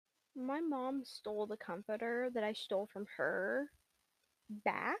My mom stole the comforter that I stole from her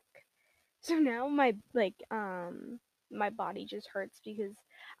back. So now my body just hurts because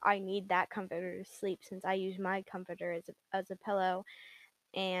I need that comforter to sleep since I use my comforter as a pillow,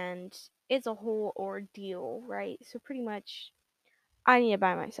 and it's a whole ordeal, right? So pretty much I need to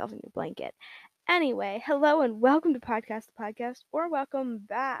buy myself a new blanket. Anyway, hello and welcome to the podcast, or welcome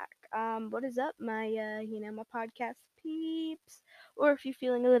back. What is up, my podcast peeps, or if you're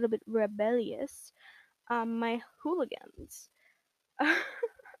feeling a little bit rebellious, my hooligans.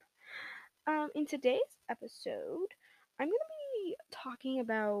 In today's episode, I'm gonna be talking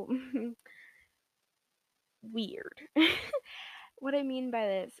about weird. What I mean by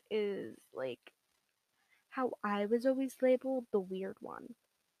this is like how I was always labeled the weird one,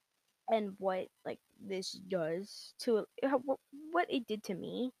 and what like this does to what it did to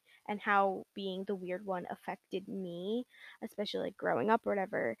me, and how being the weird one affected me, especially like growing up or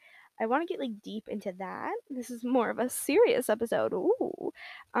whatever. I want to get like deep into that. This is more of a serious episode. Ooh.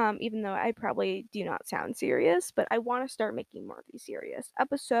 Even though I probably do not sound serious, but I want to start making more of these serious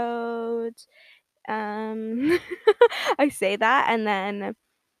episodes. um I say that, and then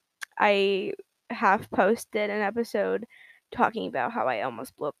I have posted an episode talking about how I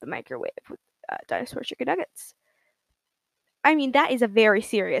almost blew up the microwave with dinosaur chicken nuggets. I mean, that is a very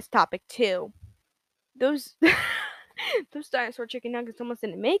serious topic too. Those those dinosaur chicken nuggets almost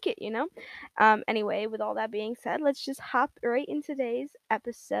didn't make it, you know. Anyway, with all that being said, let's just hop right into today's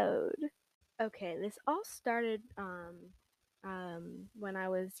episode. Okay, this all started when I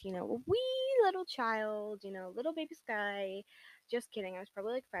was, a wee little child, little baby Sky. Just kidding. I was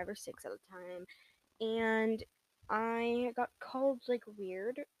probably like 5 or 6 at the time, and I got called like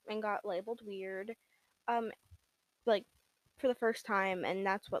weird and got labeled weird, um, like for the first time, and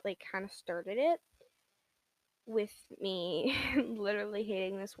that's what like kind of started it with me literally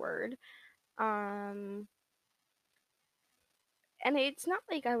hating this word. Um, and it's not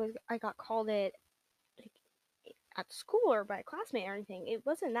like I got called it like at school or by a classmate or anything. It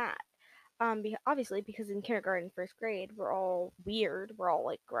wasn't that. Obviously, because in kindergarten, first grade, we're all weird. We're all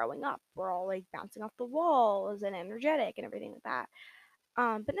like growing up. We're all like bouncing off the walls and energetic and everything like that.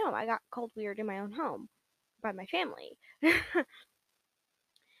 But no, I got called weird in my own home by my family.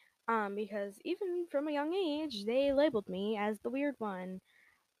 Because even from a young age, they labeled me as the weird one.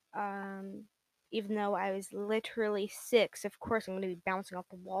 Um, Even though I was literally 6, of course I'm going to be bouncing off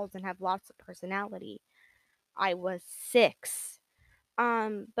the walls and have lots of personality. I was 6.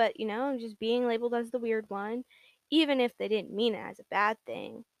 But just being labeled as the weird one, even if they didn't mean it as a bad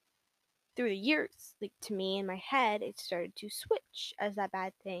thing, through the years, like to me in my head, it started to switch as that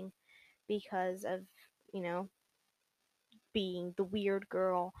bad thing because of, you know, being the weird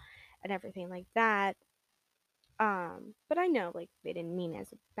girl and everything like that. But I know like they didn't mean it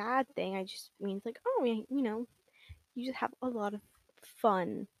as a bad thing. I just means like, oh yeah, you just have a lot of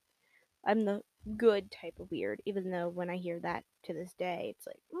fun. I'm the good type of weird, even though when I hear that to this day, it's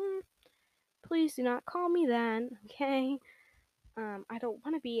like, please do not call me then, okay? I don't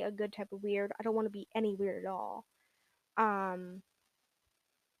want to be a good type of weird. I don't want to be any weird at all. Um,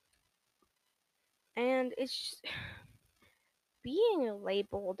 and it's just being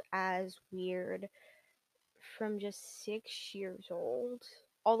labeled as weird from just 6 years old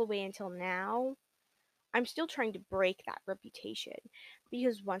all the way until now. I'm still trying to break that reputation,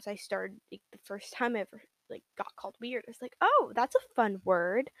 because once I started, like, the first time I ever like got called weird, it's like, oh, that's a fun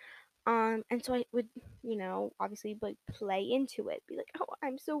word. And so I would, obviously like play into it, be like, oh,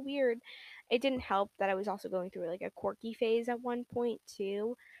 I'm so weird. It didn't help that I was also going through like a quirky phase at one point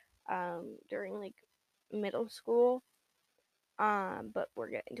too, during like middle school. But we're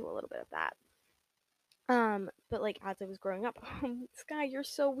getting to a little bit of that. But like as I was growing up, Sky, you're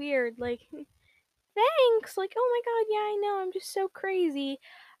so weird. Like, thanks. Like, oh my god, yeah, I know. I'm just so crazy.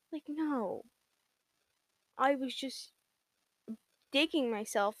 Like, no, I was just digging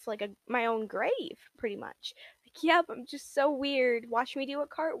myself like my own grave, pretty much. Like, yep, I'm just so weird. Watch me do a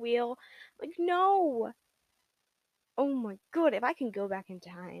cartwheel. Like, no. Oh my god, if I can go back in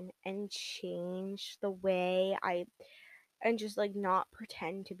time and change the way I and just like not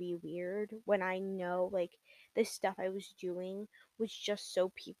pretend to be weird when I know like the stuff I was doing was just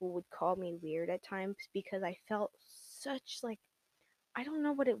so people would call me weird at times, because I felt such like, I don't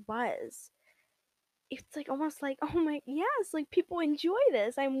know what it was. It's like almost like, oh my, yes, like people enjoy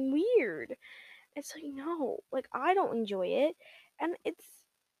this. I'm weird. It's like, no, like I don't enjoy it. And it's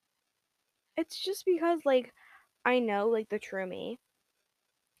just because like I know like the true me,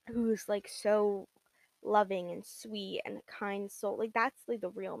 who's like so loving and sweet and a kind soul. Like that's like the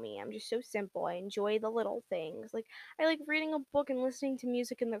real me. I'm just so simple. I enjoy the little things. Like I like reading a book and listening to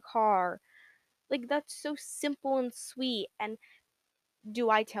music in the car. Like that's so simple and sweet. And do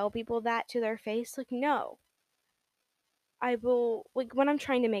I tell people that to their face? Like no. I will like when I'm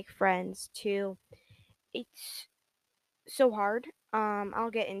trying to make friends too. It's so hard.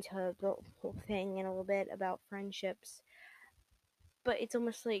 I'll get into the whole thing in a little bit about friendships, but it's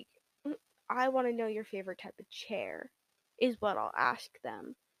almost like I want to know your favorite type of chair, is what I'll ask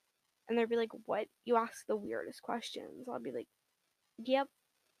them, and they'll be like, "What? You ask the weirdest questions." I'll be like, "Yep,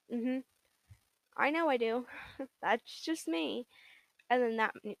 I know I do. That's just me." And then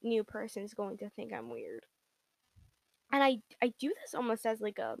that new person's going to think I'm weird, and I do this almost as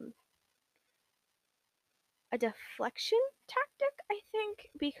like a deflection tactic, I think,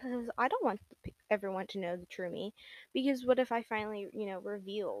 because I don't want everyone to know the true me. Because what if I finally,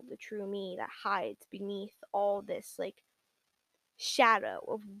 reveal the true me that hides beneath all this like shadow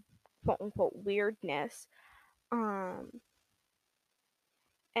of quote unquote weirdness? Um,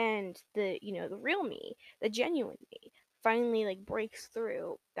 and the real me, the genuine me, finally like breaks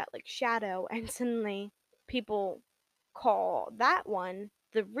through that like shadow, and suddenly people call that one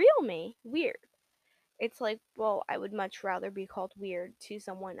the real me weird. It's like, well, I would much rather be called weird to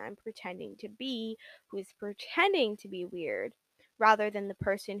someone I'm pretending to be, who's pretending to be weird, rather than the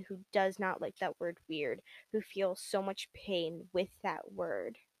person who does not like that word weird, who feels so much pain with that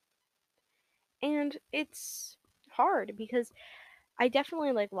word. And it's hard because I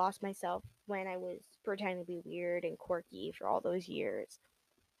definitely like lost myself when I was pretending to be weird and quirky for all those years.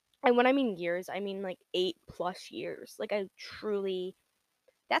 And when I mean years, I mean like 8+ years. Like I truly,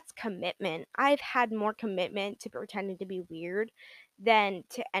 that's commitment. I've had more commitment to pretending to be weird than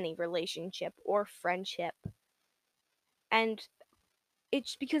to any relationship or friendship. And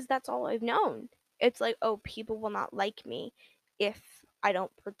it's because that's all I've known. It's like, oh, people will not like me if I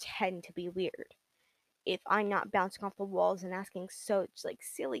don't pretend to be weird. If I'm not bouncing off the walls and asking such like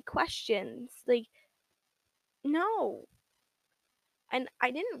silly questions. Like, no. And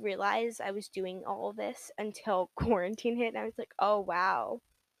I didn't realize I was doing all this until quarantine hit, and I was like, oh wow.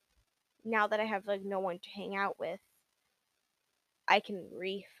 Now that I have like no one to hang out with, I can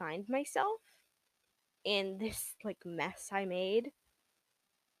re-find myself in this like mess I made.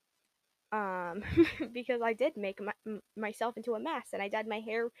 Um, because I did make myself into a mess, and I dyed my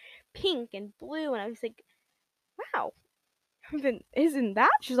hair pink and blue, and I was like, wow, then isn't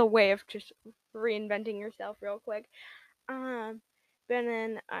that just a way of just reinventing yourself real quick? Um, but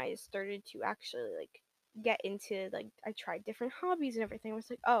then I started to actually like get into like I tried different hobbies and everything. I was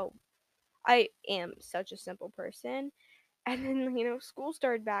like, oh, I am such a simple person. And then school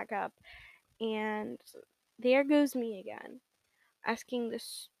started back up, and there goes me again, asking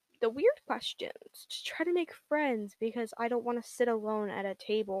the weird questions to try to make friends because I don't want to sit alone at a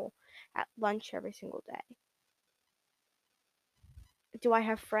table at lunch every single day. Do I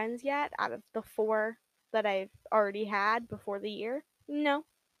have friends yet out of the four that I've already had before the year? No.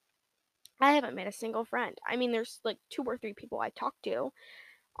 I haven't made a single friend. I mean, there's like two or three people I talk to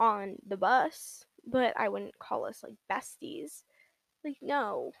on the bus, but I wouldn't call us like besties. Like,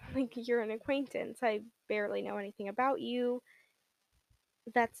 no, like you're an acquaintance. I barely know anything about you.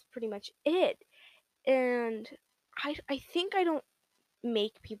 That's pretty much it. And I think I don't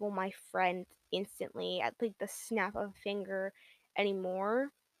make people my friend instantly at like the snap of a finger anymore,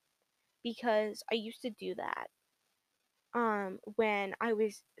 because I used to do that when I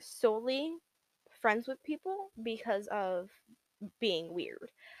was solely friends with people because of being weird.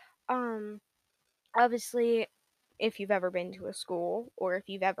 Um Obviously, if you've ever been to a school or if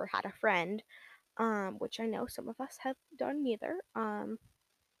you've ever had a friend, which I know some of us have done neither,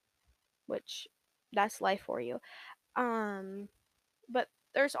 which that's life for you. Um but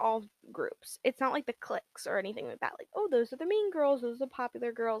there's all groups. It's not like the cliques or anything like that. Like, oh, those are the mean girls, those are the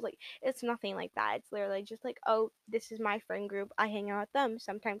popular girls. Like, it's nothing like that. It's literally just like, oh, this is my friend group. I hang out with them.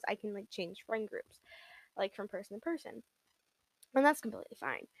 Sometimes I can like change friend groups, like from person to person, and that's completely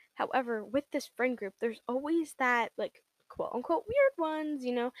fine. However, with this friend group, there's always that like quote unquote weird ones.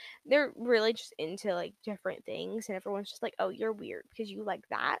 They're really just into like different things, and everyone's just like, oh, you're weird because you like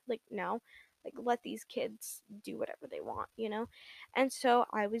that. Like, no, like let these kids do whatever they want. And so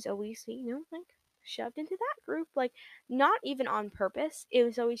I was always, like shoved into that group, like not even on purpose. It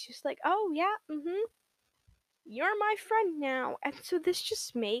was always just like, oh yeah, you're my friend now, and so this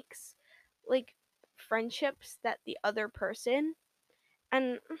just makes like friendships that the other person,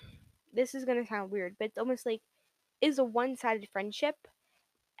 and this is gonna sound weird, but it's almost like is a one-sided friendship,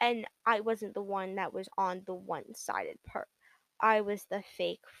 and I wasn't the one that was on the one-sided part. I was the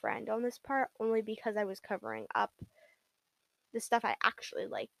fake friend on this part only because I was covering up the stuff I actually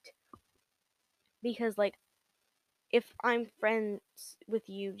liked. Because, like, if I'm friends with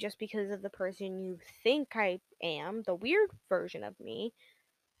you just because of the person you think I am, the weird version of me,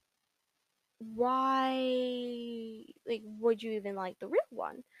 why, like, would you even like the real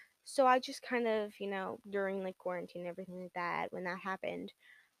one? So I just kind of, during like quarantine and everything like that, when that happened,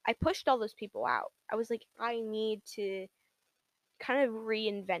 I pushed all those people out. I was like, I need to kind of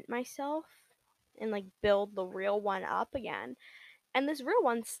reinvent myself and like build the real one up again. And this real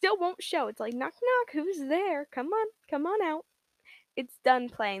one still won't show. It's like, knock knock, who's there? Come on out. It's done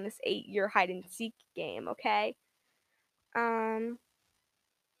playing this 8-year hide and seek game, okay? Um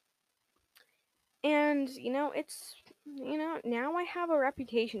and now I have a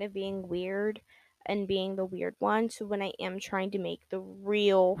reputation of being weird and being the weird one. So when I am trying to make the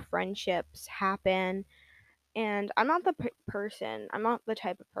real friendships happen, and I'm not the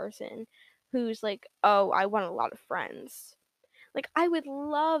type of person who's like, oh, I want a lot of friends. Like, I would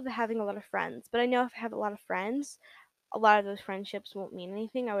love having a lot of friends, but I know if I have a lot of friends, a lot of those friendships won't mean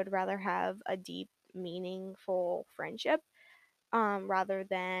anything. I would rather have a deep, meaningful friendship, rather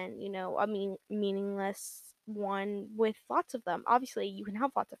than, a meaningless one with lots of them. Obviously, you can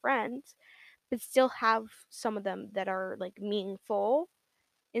have lots of friends, but still have some of them that are like meaningful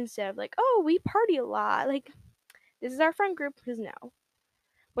instead of like, oh, we party a lot. Like, this is our friend group. Because no.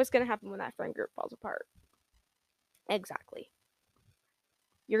 What's going to happen when that friend group falls apart? Exactly.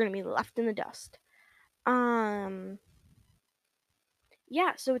 You're going to be left in the dust. Um,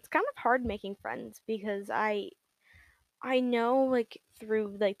 yeah, so it's kind of hard making friends because I know, like,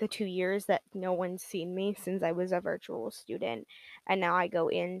 through like the 2 years that no one's seen me since I was a virtual student, and now I go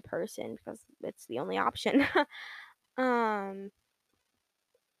in person because it's the only option. um,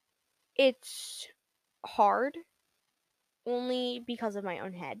 it's hard only because of my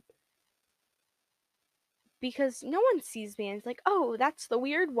own head. Because no one sees me and it's like, oh, that's the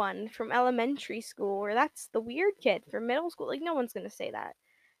weird one from elementary school, or that's the weird kid from middle school. Like, no one's gonna say that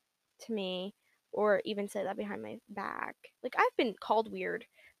to me, or even say that behind my back. Like, I've been called weird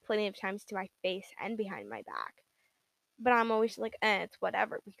plenty of times to my face and behind my back. But I'm always like, it's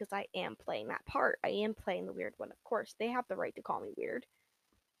whatever, because I am playing that part. I am playing the weird one. Of course, they have the right to call me weird.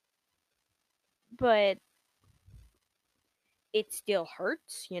 But it still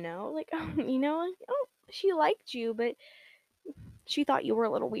hurts, Like, like, oh, she liked you, but she thought you were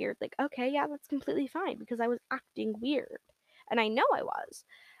a little weird. Like, okay, yeah, that's completely fine because I was acting weird. And I know I was.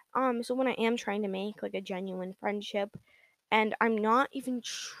 So when I am trying to make like a genuine friendship and I'm not even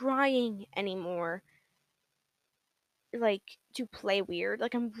trying anymore, like, to play weird,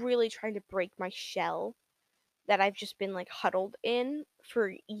 like, I'm really trying to break my shell that I've just been like huddled in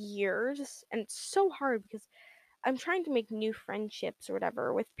for years. And it's so hard because I'm trying to make new friendships or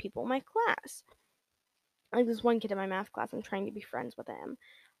whatever with people in my class. Like, this one kid in my math class, I'm trying to be friends with him.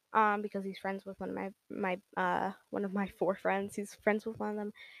 Because he's friends with one of one of my 4 friends. He's friends with one of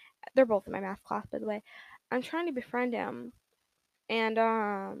them. They're both in my math class, by the way. I'm trying to befriend him, and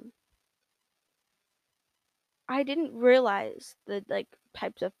I didn't realize the like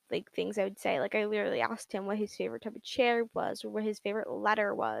types of like things I would say. Like, I literally asked him what his favorite type of chair was or what his favorite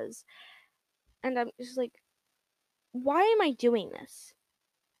letter was, and I'm just like, why am I doing this?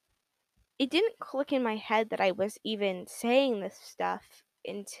 It didn't click in my head that I was even saying this stuff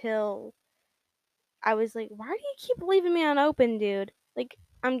until I was like, why do you keep leaving me unopen, dude? Like,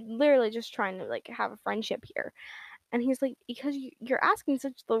 I'm literally just trying to like have a friendship here. And he's like, because you're asking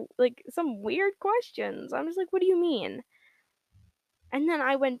such like some weird questions. I'm just like, what do you mean? And then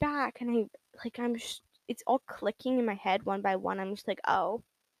I went back and I'm just, it's all clicking in my head one by one. I'm just like, oh,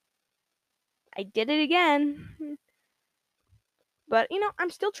 I did it again. But I'm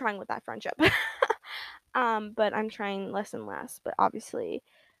still trying with that friendship. But I'm trying less and less. But obviously,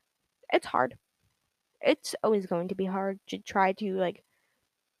 it's hard. It's always going to be hard to try to like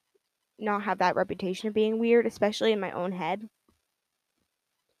not have that reputation of being weird, especially in my own head,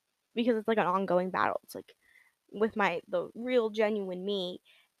 because it's like an ongoing battle. It's like with the real genuine me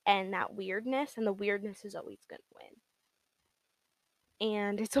and that weirdness, and the weirdness is always gonna win.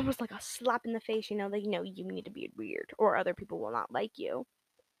 And it's almost like a slap in the face, that you need to be weird or other people will not like you.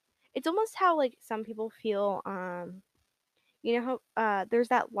 It's almost how like some people feel how there's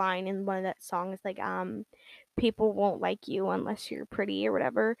that line in one of that songs like people won't like you unless you're pretty or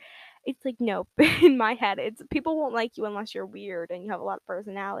whatever. It's like, no. In my head, it's people won't like you unless you're weird and you have a lot of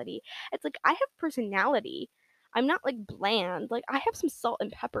personality. It's like, I have personality. I'm not like bland. Like, I have some salt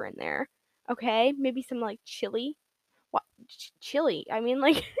and pepper in there. Okay? Maybe some like chili. What chili? I mean,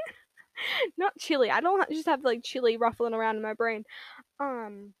 like Not chili. I don't just have like chili ruffling around in my brain.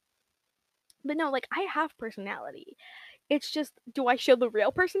 Um, but no, like I have personality. It's just, do I show the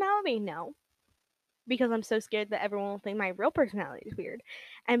real personality? No, because I'm so scared that everyone will think my real personality is weird,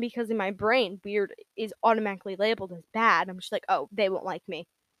 and because in my brain, weird is automatically labeled as bad. I'm just like, oh, they won't like me.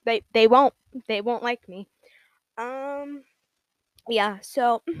 They won't like me. Um, yeah.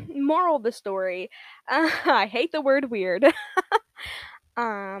 So, moral of the story, I hate the word weird.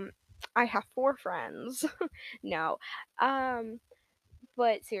 um, I have 4 friends. No. Um,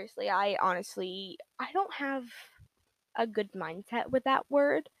 but seriously, I don't have a good mindset with that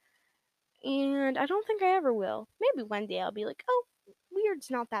word, and I don't think I ever will. Maybe one day I'll be like, oh, weird's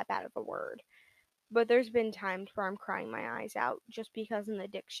not that bad of a word. But there's been times where I'm crying my eyes out just because in the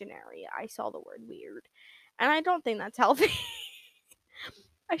dictionary I saw the word weird. And I don't think that's healthy.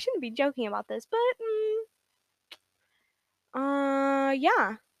 I shouldn't be joking about this, but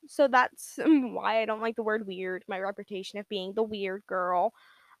yeah. So that's why I don't like the word weird. My reputation of being the weird girl.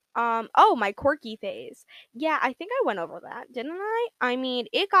 Oh, my quirky phase. Yeah, I think I went over that, didn't I? I mean,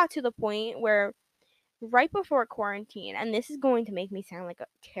 it got to the point where right before quarantine, and this is going to make me sound like a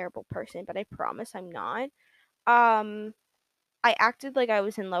terrible person, but I promise I'm not. Um, I acted like I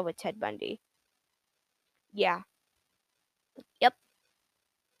was in love with Ted Bundy. Yeah. Yep.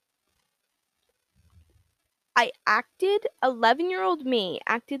 I acted 11-year-old me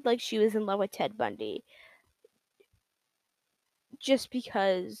acted like she was in love with Ted Bundy just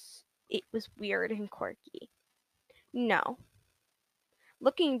because it was weird and quirky. No.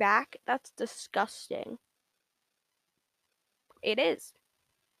 Looking back, that's disgusting. It is.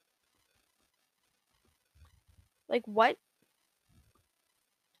 Like what?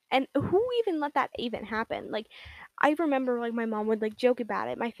 And who even let that even happen? Like I remember like my mom would like joke about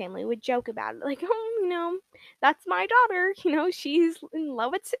it. My family would joke about it. Like, "Oh, that's my daughter. She's in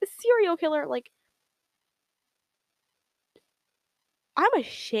love with a serial killer." Like I'm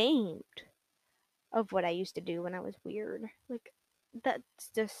ashamed of what I used to do when I was weird. Like that's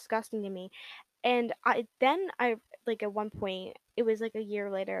disgusting to me. And I like at one point it was like a year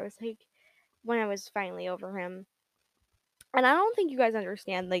later. I was like when I was finally over him. And I don't think you guys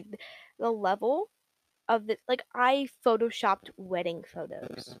understand like the level of the like I photoshopped wedding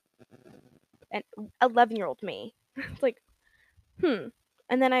photos and 11-year-old me. It's like, and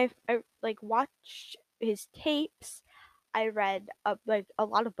then I like watched his tapes. I read like a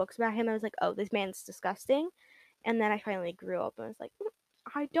lot of books about him. I was like, oh, this man's disgusting. And then I finally grew up and was like,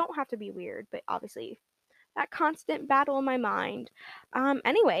 I don't have to be weird, but obviously that constant battle in my mind.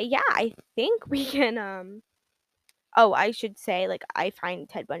 Anyway, yeah, I think we can oh, I should say like I find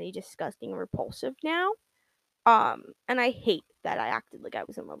Ted Bundy disgusting and repulsive now. And I hate that I acted like I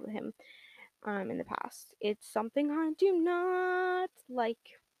was in love with him in the past. It's something I do not like.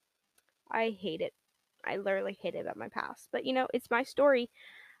 I hate it. I literally hate it about my past. But it's my story.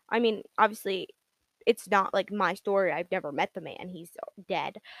 I mean, obviously it's not like my story. I've never met the man. He's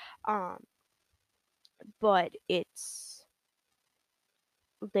dead. Um, but it's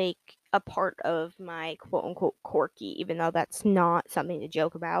like a part of my quote unquote quirky, even though that's not something to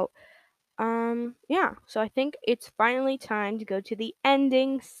joke about. Yeah, so I think it's finally time to go to the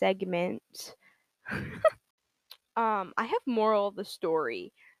ending segment. I have moral of the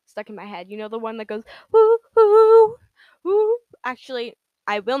story stuck in my head. You know the one that goes woo woo woo. Actually,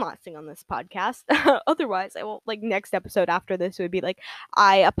 I will not sing on this podcast. Otherwise, I will like next episode after this would be like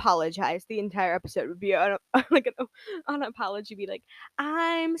I apologize. The entire episode would be like an apology. Be like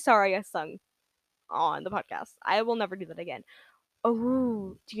I'm sorry I sung on the podcast. I will never do that again.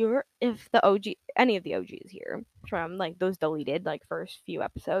 Oh, if the OG any of the OGs here from like those deleted like first few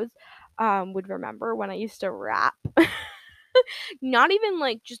episodes would remember when I used to rap. Not even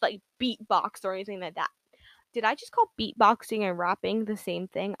like just like beatbox or anything like that. Did I just call beatboxing and rapping the same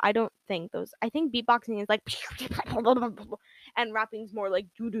thing? I don't think those. I think beatboxing is like and rapping's more like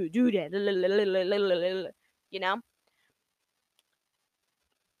doo doo doo doo. You know?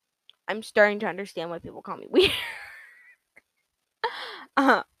 I'm starting to understand why people call me weird.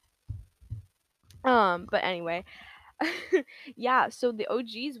 uh, but anyway, yeah, so the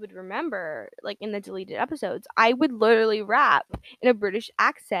OGs would remember, like in the deleted episodes, I would literally rap in a British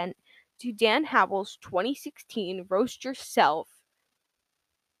accent to Dan Howell's 2016 Roast Yourself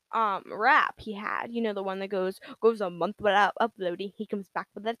rap he had. The one that goes a month without uploading. He comes back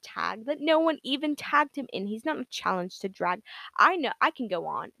with a tag that no one even tagged him in. He's not a challenge to drag. I know I can go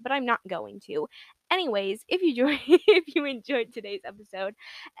on, but I'm not going to. Anyways, if you if you enjoyed today's episode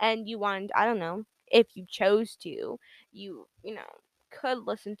and you wanted, I don't know, if you chose to, you could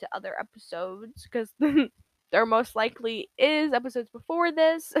listen to other episodes because there most likely is episodes before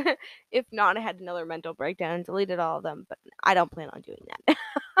this. If not, I had another mental breakdown and deleted all of them, but I don't plan on doing that.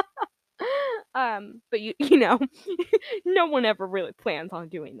 But you know, no one ever really plans on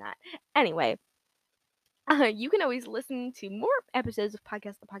doing that. Anyway, you can always listen to more episodes of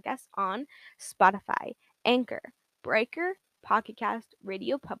Podcast the Podcast on Spotify, Anchor, Breaker, Pocket Cast,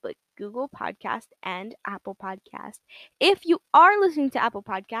 Radio Public, Google Podcast, and Apple Podcast. If you are listening to Apple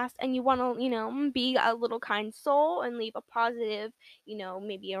Podcast and you want to, be a little kind soul and leave a positive,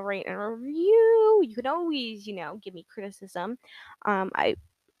 maybe a rate and a review, you can always, give me criticism. I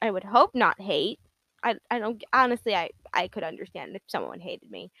would hope not hate. I don't honestly. I could understand if someone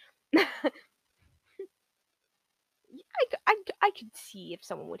hated me. I could see if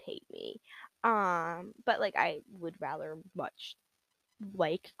someone would hate me. But like I would rather much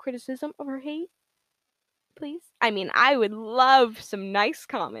like criticism over hate, please. I mean, I would love some nice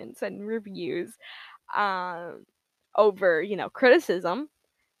comments and reviews um over, criticism,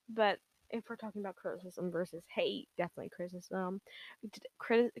 but if we're talking about criticism versus hate, definitely criticism.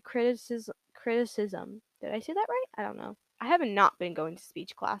 Criticism. Did I say that right? I don't know. I haven't not been going to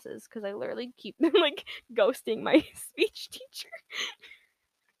speech classes because I literally keep like ghosting my speech teacher.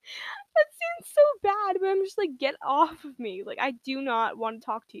 That sounds so bad, but I'm just like, get off of me. Like, I do not want to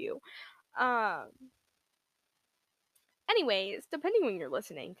talk to you. Um. Anyways, depending when you're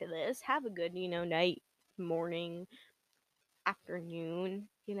listening to this, have a good, night, morning, afternoon.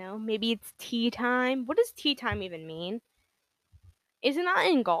 Maybe it's tea time. What does tea time even mean? Isn't that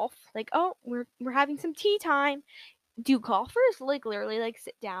in golf? Like, oh, we're having some tea time. Do golfers like literally like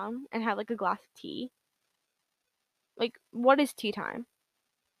sit down and have like a glass of tea? Like, what is tea time?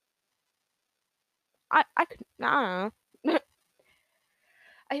 I could I don't know.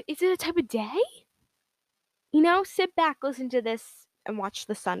 Is it a type of day? Sit back, listen to this, and watch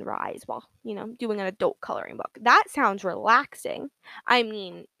the sunrise while, doing an adult coloring book. That sounds relaxing. I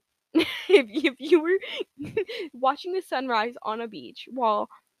mean, if you were watching the sunrise on a beach while,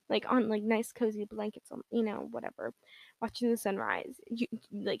 like, on, like, nice cozy blankets on, whatever, watching the sunrise, you,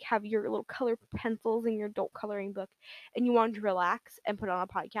 like, have your little color pencils in your adult coloring book, and you want to relax and put on a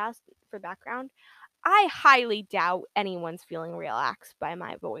podcast for background, I highly doubt anyone's feeling relaxed by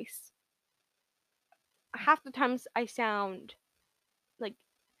my voice. Half the times I sound like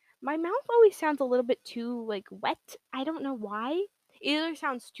my mouth always sounds a little bit too like wet. I don't know why. It either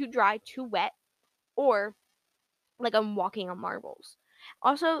sounds too dry, too wet, or like I'm walking on marbles.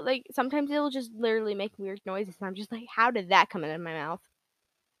 Also, like sometimes it'll just literally make weird noises and I'm just like, how did that come out of my mouth?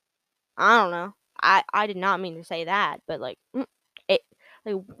 I don't know. I did not mean to say that, but like it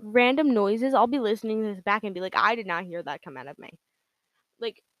like random noises, I'll be listening to this back and be like, I did not hear that come out of me.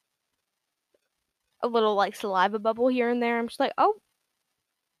 Like a little like saliva bubble here and there. I'm just like, oh,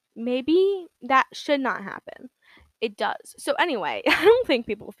 maybe that should not happen. It does. So anyway, I don't think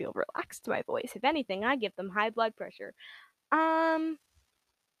people feel relaxed to my voice. If anything, I give them high blood pressure. Um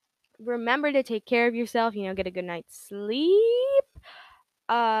Remember to take care of yourself, get a good night's sleep.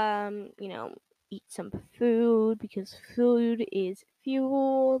 Eat some food because food is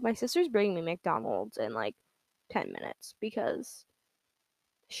fuel. My sister's bringing me McDonald's in like 10 minutes because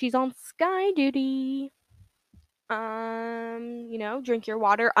she's on sky duty. Drink your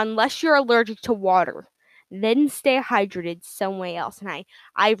water unless you're allergic to water. Then stay hydrated somewhere else. And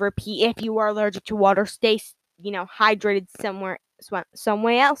I repeat, if you are allergic to water, stay, hydrated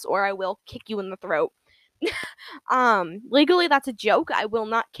somewhere else, or I will kick you in the throat. Legally that's a joke. I will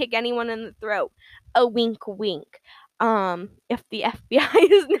not kick anyone in the throat. A wink, wink. If the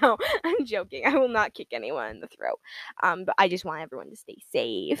FBI is no, I'm joking. I will not kick anyone in the throat. But I just want everyone to stay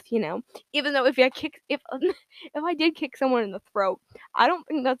safe. Even though if if I did kick someone in the throat, I don't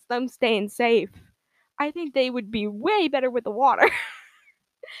think that's them staying safe. I think they would be way better with the water.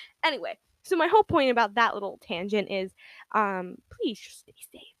 Anyway, so my whole point about that little tangent is, please just stay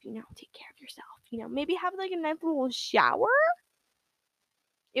safe. Take care of yourself. Maybe have like a nice little shower.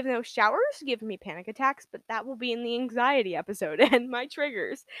 Even though showers give me panic attacks, but that will be in the anxiety episode and my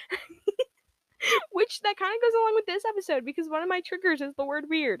triggers. Which that kind of goes along with this episode because one of my triggers is the word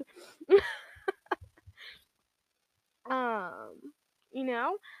weird. um,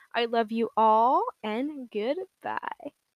 I love you all and goodbye.